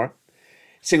 and more.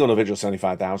 Single individual,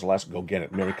 $75,000 less, go get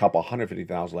it. Married couple,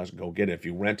 $150,000 less, go get it. If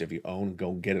you rent, if you own,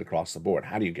 go get it across the board.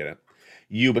 How do you get it?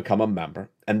 You become a member,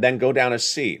 and then go down to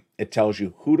C. It tells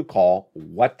you who to call,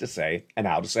 what to say, and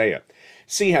how to say it.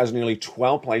 C has nearly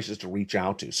 12 places to reach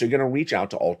out to, so you're going to reach out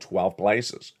to all 12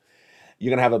 places.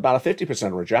 You're going to have about a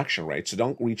 50% rejection rate, so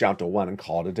don't reach out to one and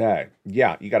call it a day.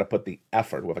 Yeah, you got to put the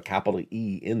effort with a capital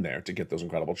E in there to get those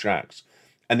incredible checks.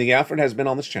 And the effort has been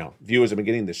on this channel. Viewers have been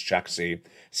getting this check C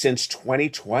since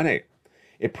 2020.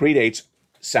 It predates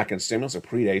second stimulus, it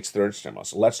predates third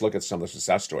stimulus. Let's look at some of the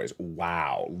success stories.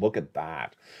 Wow, look at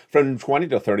that. From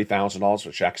 $20,000 to $30,000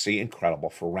 for check C, incredible.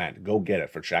 For rent, go get it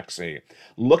for check C.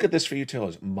 Look at this for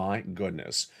utilities, my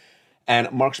goodness.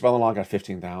 And Mark's brother-in-law got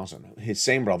 $15,000. His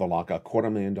same brother-in-law got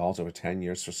 $250,000 over 10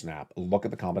 years for SNAP. Look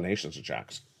at the combinations of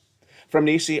checks. From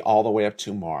Nisi all the way up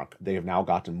to Mark, they have now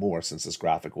gotten more since this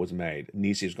graphic was made.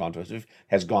 Nisi has gone to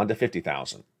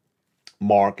 $50,000.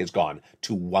 Mark has gone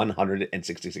to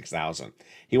 $166,000.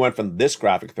 He went from this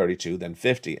graphic 32, then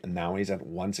 50, and now he's at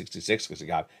 166 because he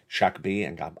got check B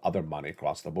and got other money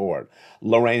across the board.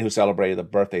 Lorraine, who celebrated the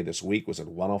birthday this week, was at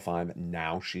 105.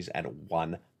 Now she's at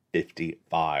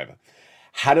 155.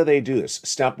 How do they do this?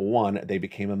 Step 1, they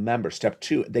became a member. Step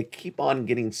 2, they keep on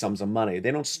getting sums of money.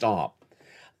 They don't stop.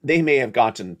 They may have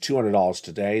gotten $200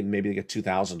 today, maybe they get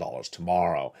 $2,000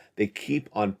 tomorrow. They keep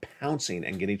on pouncing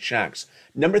and getting checks.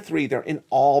 Number 3, they're in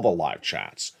all the live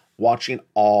chats, watching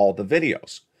all the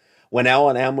videos. When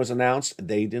L&M was announced,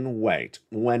 they didn't wait.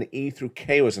 When E through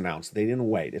K was announced, they didn't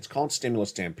wait. It's called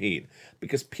stimulus stampede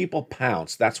because people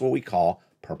pounce. That's what we call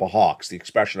purple hawks. The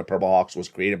expression of purple hawks was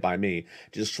created by me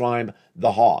to describe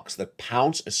the hawks that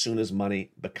pounce as soon as money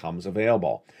becomes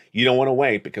available. You don't want to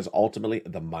wait because ultimately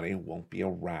the money won't be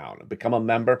around. Become a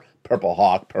member, Purple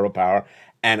Hawk, Purple Power,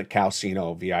 and a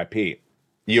Calcino VIP.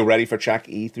 You ready for check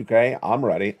E through K? I'm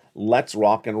ready. Let's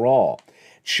rock and roll.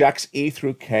 Checks E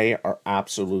through K are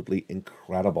absolutely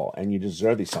incredible, and you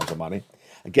deserve these sums of money.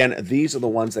 Again, these are the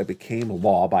ones that became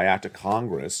law by act of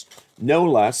Congress no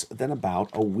less than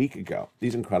about a week ago.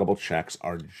 These incredible checks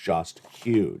are just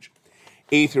huge.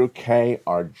 E through K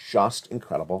are just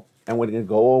incredible, and we're going to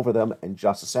go over them in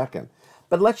just a second.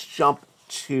 But let's jump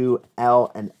to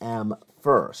L and M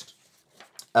first.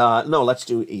 No, let's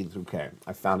do E through K.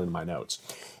 I found it in my notes.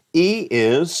 E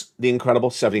is the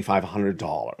incredible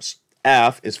 $7,500.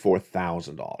 F is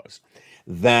 $4,000.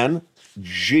 Then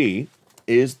G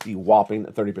is the whopping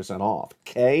 30% off.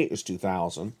 K is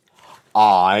 $2,000.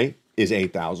 I is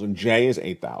 $8,000. J is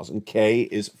 $8,000. K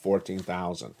is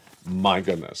 $14,000. My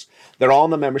goodness. They're all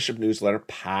in the membership newsletter.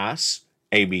 Pass,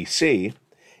 ABC.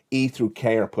 E through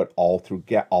K are put all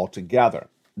together.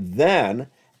 Then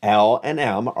L and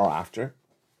M are after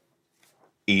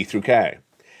E through K.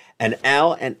 And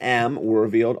L and M were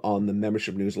revealed on the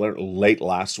membership newsletter late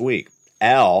last week.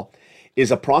 L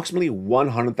is approximately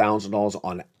 $100,000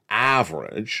 on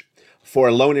average for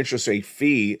a loan interest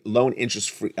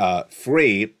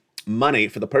free money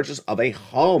for the purchase of a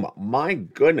home. My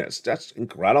goodness, that's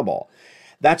incredible.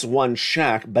 That's one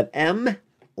check, but M,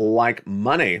 like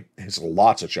money, has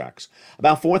lots of checks.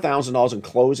 About $4,000 in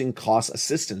closing cost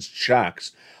assistance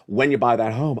checks when you buy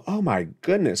that home. Oh my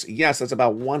goodness, yes, that's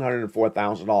about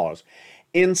 $104,000.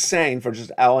 Insane for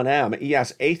just L and M.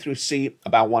 Yes, A through C,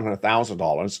 about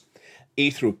 $100,000. E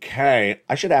through K,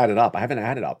 I should add it up. I haven't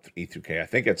added up E through K. I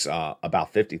think it's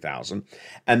about $50,000.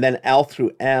 And then L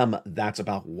through M, that's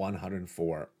about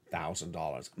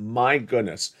 $104,000. My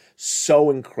goodness, so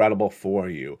incredible for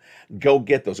you. Go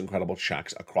get those incredible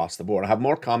checks across the board. I have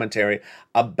more commentary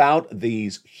about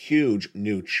these huge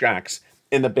new checks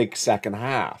in the big second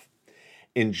half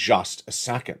in just a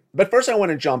second. But first I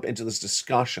want to jump into this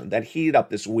discussion that heated up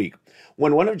this week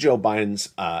when one of Joe Biden's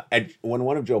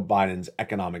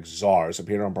economic czars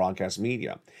appeared on broadcast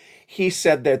media. He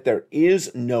said that there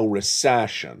is no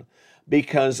recession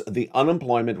because the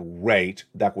unemployment rate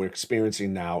that we're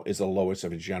experiencing now is the lowest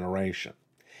of a generation.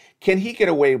 Can he get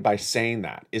away by saying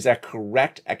that? Is that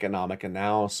correct economic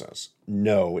analysis?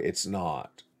 No, it's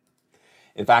not.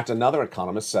 In fact, another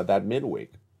economist said that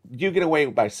midweek. You get away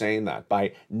by saying that,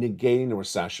 by negating the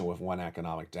recession with one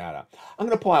economic data. I'm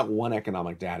going to pull out one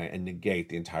economic data and negate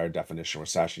the entire definition of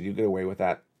recession. You get away with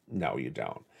that? No, you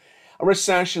don't. A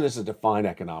recession is a defined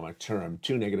economic term,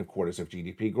 2 negative quarters of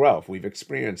GDP growth. We've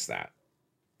experienced that.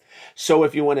 So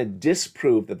if you want to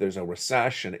disprove that there's a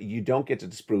recession, you don't get to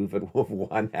disprove it with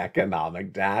one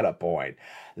economic data point,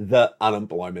 the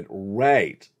unemployment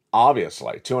rate.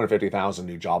 Obviously, 250,000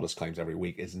 new jobless claims every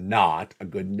week is not a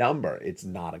good number. It's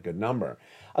not a good number.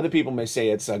 Other people may say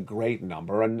it's a great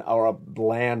number or a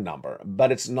bland number,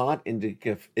 but it's not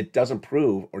indicative. It doesn't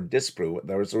prove or disprove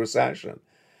there is a recession.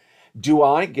 Do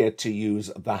I get to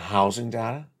use the housing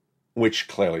data, which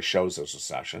clearly shows there's a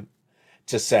recession,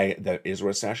 to say there is a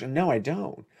recession? No, I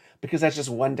don't, because that's just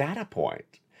one data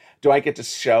point. Do I get to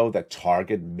show that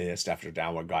Target missed after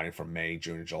downward guiding for May,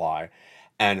 June, and July,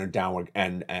 and are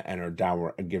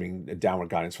giving downward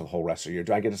guidance for the whole rest of the year?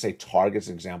 Do I get to say Target's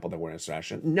an example that we're in a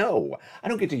recession? No, I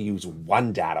don't get to use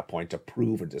one data point to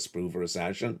prove or disprove a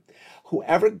recession.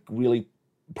 Whoever really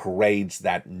parades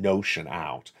that notion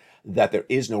out that there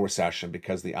is no recession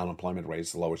because the unemployment rate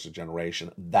is the lowest of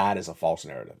generation, that is a false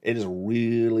narrative. It is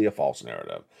really a false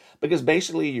narrative, because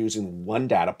basically you're using one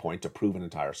data point to prove an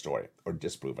entire story or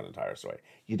disprove an entire story.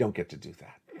 You don't get to do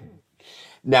that.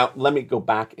 Now, let me go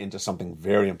back into something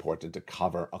very important to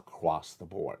cover across the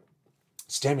board.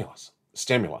 Stimulus,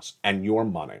 and your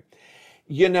money.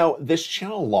 You know, this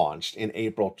channel launched in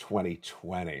April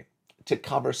 2020 to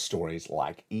cover stories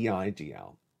like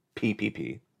EIDL,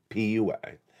 PPP,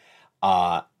 PUA,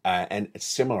 and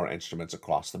similar instruments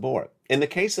across the board. In the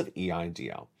case of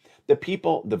EIDL,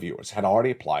 the viewers had already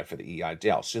applied for the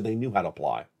EIDL, so they knew how to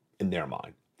apply in their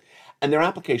mind. And their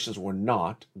applications were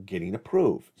not getting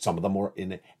approved. Some of them were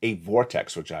in a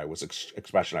vortex, which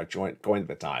expression I coined at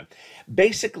the time.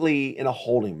 Basically in a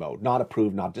holding mode, not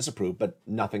approved, not disapproved, but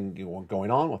nothing going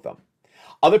on with them.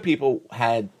 Other people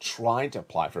had tried to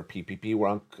apply for PPP,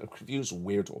 were confused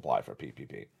where to apply for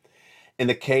PPP. In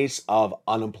the case of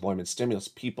unemployment stimulus,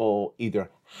 people either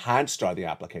had started the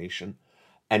application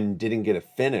and didn't get it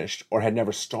finished or had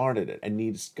never started it and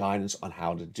needs guidance on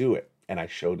how to do it. And I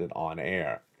showed it on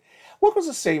air. What was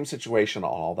the same situation on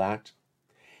all that?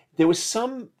 There was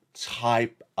some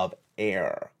type of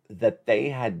error that they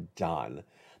had done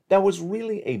that was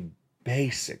really a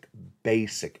basic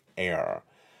error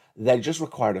that just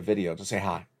required a video to say,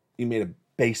 hi, you made a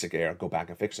basic error, go back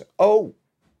and fix it. Oh,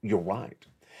 you're right.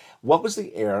 What was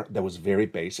the error that was very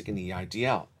basic in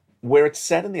EIDL? Where it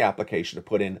said in the application to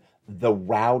put in the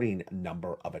routing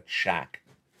number of a check,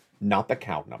 not the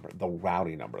account number, the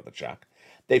routing number of the check.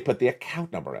 They put the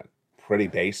account number in. Pretty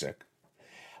basic.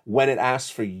 When it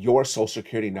asked for your social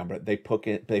security number, they put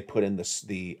in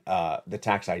the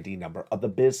tax ID number of the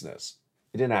business.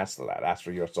 It didn't ask for that. It asked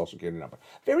for your social security number.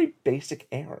 Very basic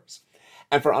errors.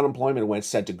 And for unemployment, when it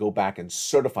said to go back and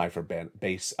certify for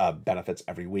benefits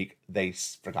every week, they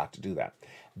forgot to do that.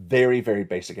 Very, very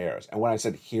basic errors. And when I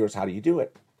said, here's how do you do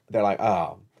it, they're like,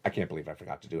 oh, I can't believe I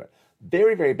forgot to do it.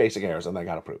 Very, very basic errors, and they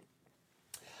got approved.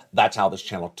 That's how this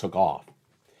channel took off.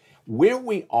 Where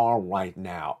we are right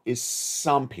now is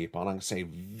some people, and I'm going to say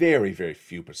very, very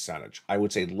few percentage, I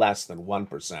would say less than 1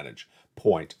 percentage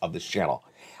point of this channel,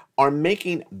 are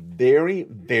making very,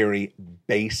 very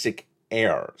basic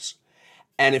errors.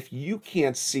 And if you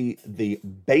can't see the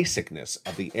basicness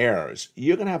of the errors,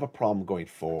 you're going to have a problem going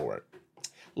forward.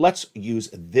 Let's use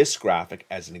this graphic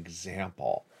as an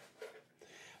example.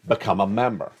 Become a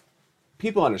member.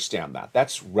 People understand that.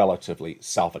 That's relatively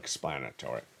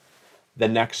self-explanatory. The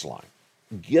next line.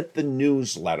 Get the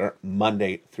newsletter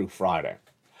Monday through Friday.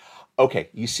 Okay,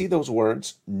 you see those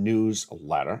words?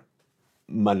 Newsletter,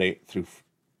 Monday through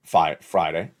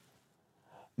Friday.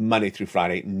 Monday through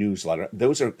Friday, newsletter.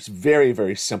 Those are very,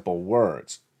 very simple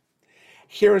words.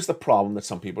 Here is the problem that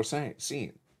some people are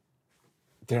seeing.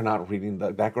 They're not reading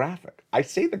that graphic. I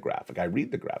say the graphic. I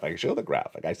read the graphic. I show the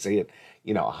graphic. I say it,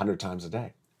 100 times a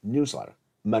day. Newsletter,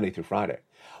 Monday through Friday.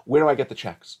 Where do I get the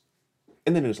checks?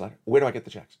 In the newsletter. Where do I get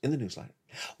the checks? In the newsletter.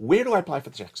 Where do I apply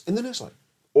for the checks? In the newsletter.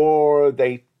 Or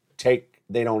they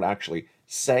don't actually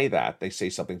say that. They say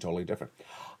something totally different.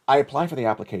 I apply for the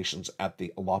applications at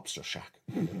the Lobster Shack.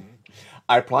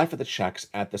 I apply for the checks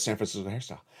at the San Francisco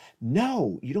Hairstyle.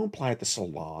 No, you don't apply at the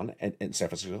salon in San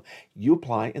Francisco. You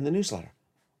apply in the newsletter.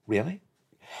 Really?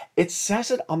 It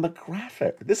says it on the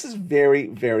graphic. This is very,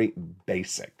 very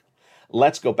basic.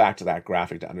 Let's go back to that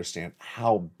graphic to understand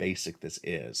how basic this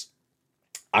is.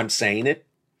 I'm saying it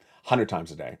 100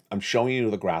 times a day. I'm showing you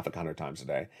the graphic 100 times a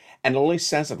day. And it only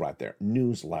says it right there,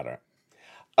 newsletter.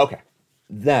 Okay,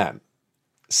 then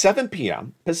 7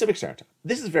 p.m. Pacific Standard Time.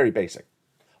 This is very basic.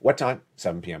 What time?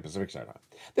 7 p.m. Pacific Standard Time.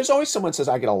 There's always someone says,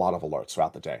 I get a lot of alerts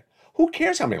throughout the day. Who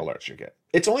cares how many alerts you get?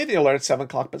 It's only the alert at 7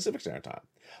 o'clock Pacific Standard Time.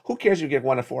 Who cares if you get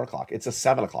one at 4 o'clock? It's a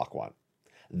 7 o'clock one.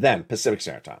 Then Pacific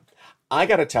Standard Time. I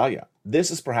got to tell you,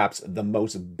 this is perhaps the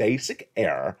most basic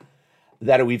error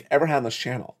that we've ever had on this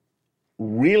channel.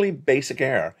 Really basic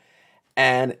error.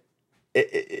 And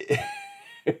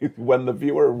when the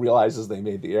viewer realizes they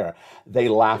made the error, they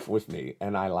laugh with me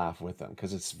and I laugh with them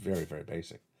because it's very, very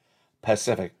basic.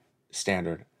 Pacific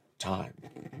Standard Time.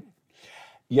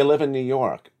 You live in New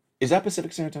York. Is that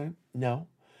Pacific Standard Time? No.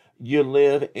 You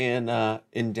live in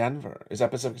Denver. Is that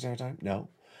Pacific Standard Time? No.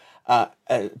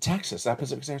 Texas. Is that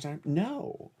Pacific Standard Time?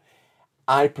 No.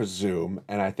 I presume,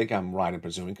 and I think I'm right in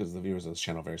presuming because the viewers of this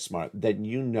channel are very smart, that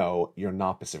you're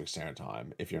not Pacific Standard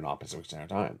Time if you're not Pacific Standard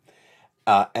Time.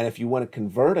 And if you want to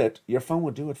convert it, your phone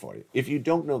will do it for you. If you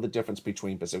don't know the difference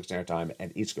between Pacific Standard Time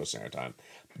and East Coast Standard Time,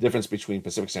 the difference between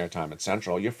Pacific Standard Time and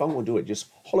Central, your phone will do it. Just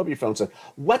hold up your phone and say,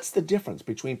 what's the difference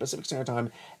between Pacific Standard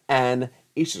Time and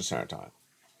Eastern Standard Time?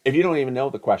 If you don't even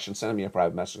know the question, send me a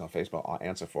private message on Facebook. I'll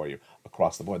answer for you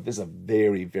across the board. This is a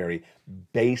very, very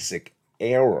basic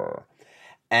error.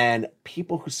 And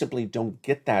people who simply don't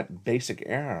get that basic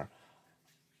error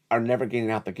are never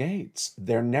getting out the gates.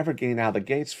 They're never getting out the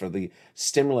gates for the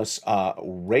stimulus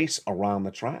race around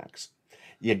the tracks.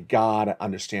 You gotta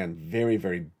understand very,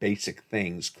 very basic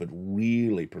things could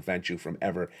really prevent you from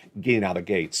ever getting out the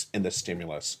gates in the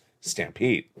stimulus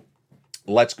stampede.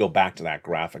 Let's go back to that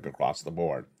graphic across the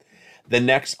board. The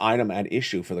next item at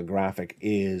issue for the graphic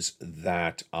is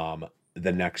that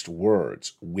the next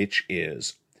words, which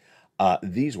is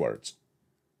these words.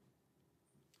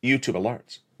 YouTube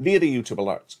alerts. Via the YouTube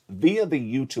alerts. Via the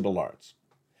YouTube alerts.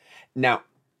 Now,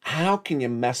 how can you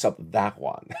mess up that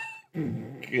one?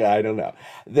 I don't know.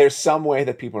 There's some way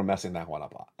that people are messing that one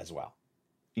up as well.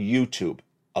 YouTube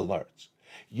alerts.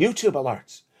 YouTube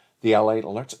alerts. The LALATE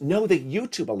alerts. No, the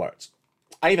YouTube alerts.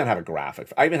 I even have a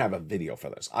graphic. I even have a video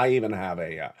for this. I even have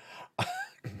an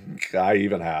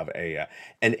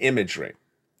imagery.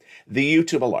 The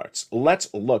YouTube alerts.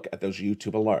 Let's look at those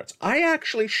YouTube alerts. I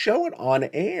actually show it on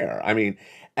air. I mean,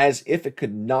 as if it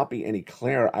could not be any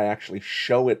clearer, I actually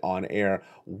show it on air.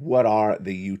 What are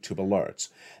the YouTube alerts?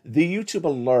 The YouTube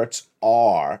alerts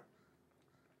are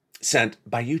sent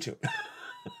by YouTube.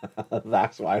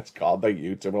 That's why it's called the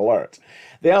YouTube alerts.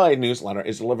 The LA newsletter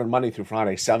is delivered Monday through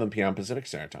Friday, 7 p.m. Pacific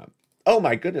Standard Time. Oh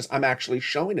my goodness, I'm actually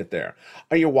showing it there.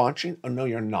 Are you watching? Oh, no,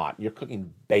 you're not. You're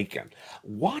cooking bacon.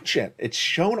 Watch it. It's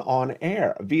shown on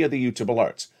air via the YouTube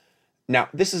alerts. Now,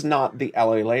 this is not the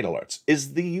LALATE alerts.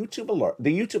 Is the YouTube alert?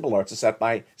 The YouTube alerts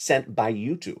are sent by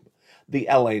YouTube. The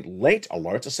LALATE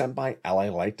alerts are sent by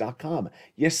LALATE.com.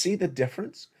 You see the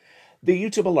difference? The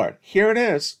YouTube alert, here it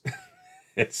is.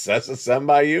 It says it's sent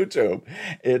by YouTube.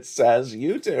 It says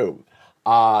YouTube.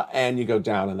 And you go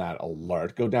down in that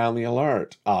alert, go down the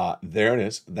alert. There it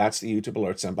is. That's the YouTube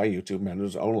alert sent by YouTube,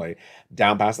 members only.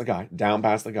 Down past the guy, down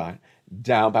past the guy,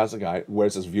 down past the guy, where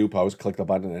it says view post, click the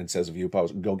button and it says view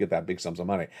post. Go get that big sums of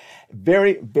money.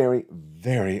 Very, very,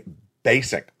 very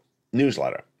basic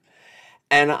newsletter.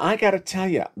 And I got to tell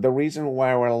you, the reason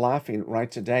why we're laughing right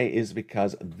today is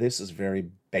because this is very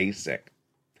basic.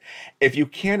 If you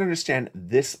can't understand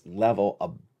this level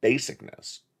of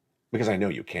basicness, because I know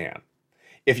you can,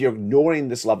 if you're ignoring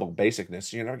this level of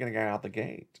basicness, you're never going to get out the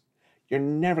gate. You're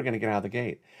never going to get out of the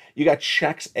gate. You got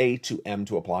checks A to M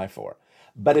to apply for.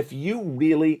 But if you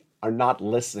really are not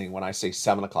listening when I say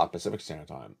 7 o'clock Pacific Standard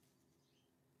Time,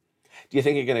 do you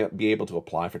think you're going to be able to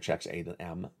apply for checks A to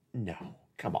M? No.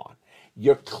 Come on.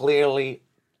 You're clearly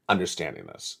understanding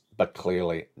this, but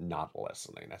clearly not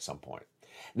listening at some point.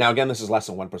 Now, again, this is less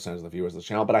than 1% of the viewers of the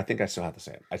channel, but I think I still have to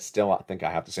say it. I still think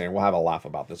I have to say it. And we'll have a laugh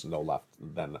about this, no left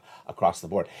than across the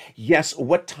board. Yes,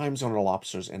 what time zone are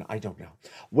lobsters in? I don't know.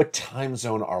 What time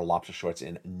zone are lobster shorts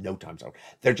in? No time zone.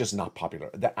 They're just not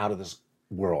popular. They're out of this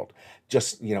world.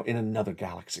 Just, you know, in another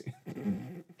galaxy.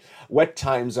 What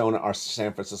time zone are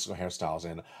San Francisco hairstyles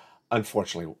in?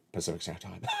 Unfortunately, Pacific Standard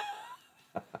Time.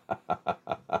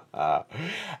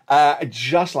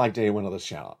 Just like day one of this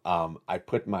channel, I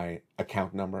put my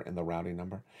account number in the routing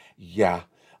number. Yeah,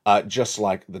 just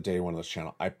like the day one of this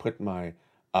channel, I put my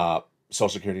social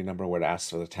security number where it asks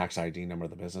for the tax ID number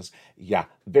of the business. Yeah,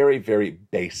 very, very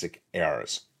basic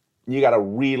errors. You got to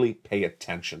really pay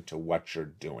attention to what you're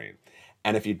doing.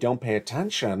 And if you don't pay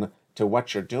attention to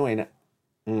what you're doing,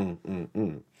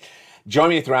 Join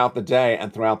me throughout the day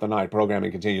and throughout the night.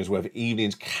 Programming continues with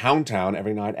Evenings Countdown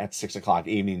every night at 6 o'clock.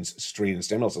 Evenings Street and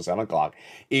Stimulus at 7 o'clock.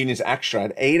 Evenings Extra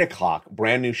at 8 o'clock.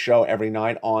 Brand new show every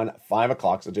night on 5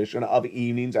 o'clock's edition of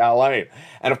Evenings LA.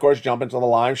 And of course, jump into the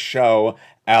live show,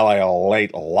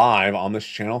 LALATE Live, on this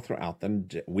channel throughout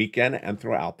the weekend and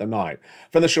throughout the night.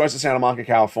 From the shores of Santa Monica,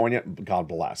 California, God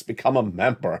bless. Become a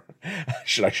member.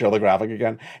 Should I show the graphic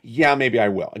again? Yeah, maybe I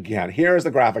will. Again, here's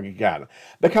the graphic again.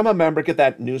 Become a member. Get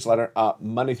that newsletter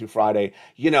Monday through Friday,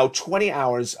 20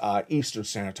 hours Eastern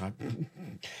Standard Time.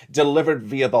 Delivered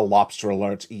via the lobster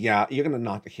alerts. Yeah, you're going to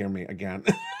not hear me again.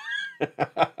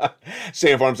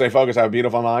 Stay informed, stay focused, have a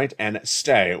beautiful night, and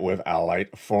stay with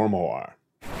LALATE for more.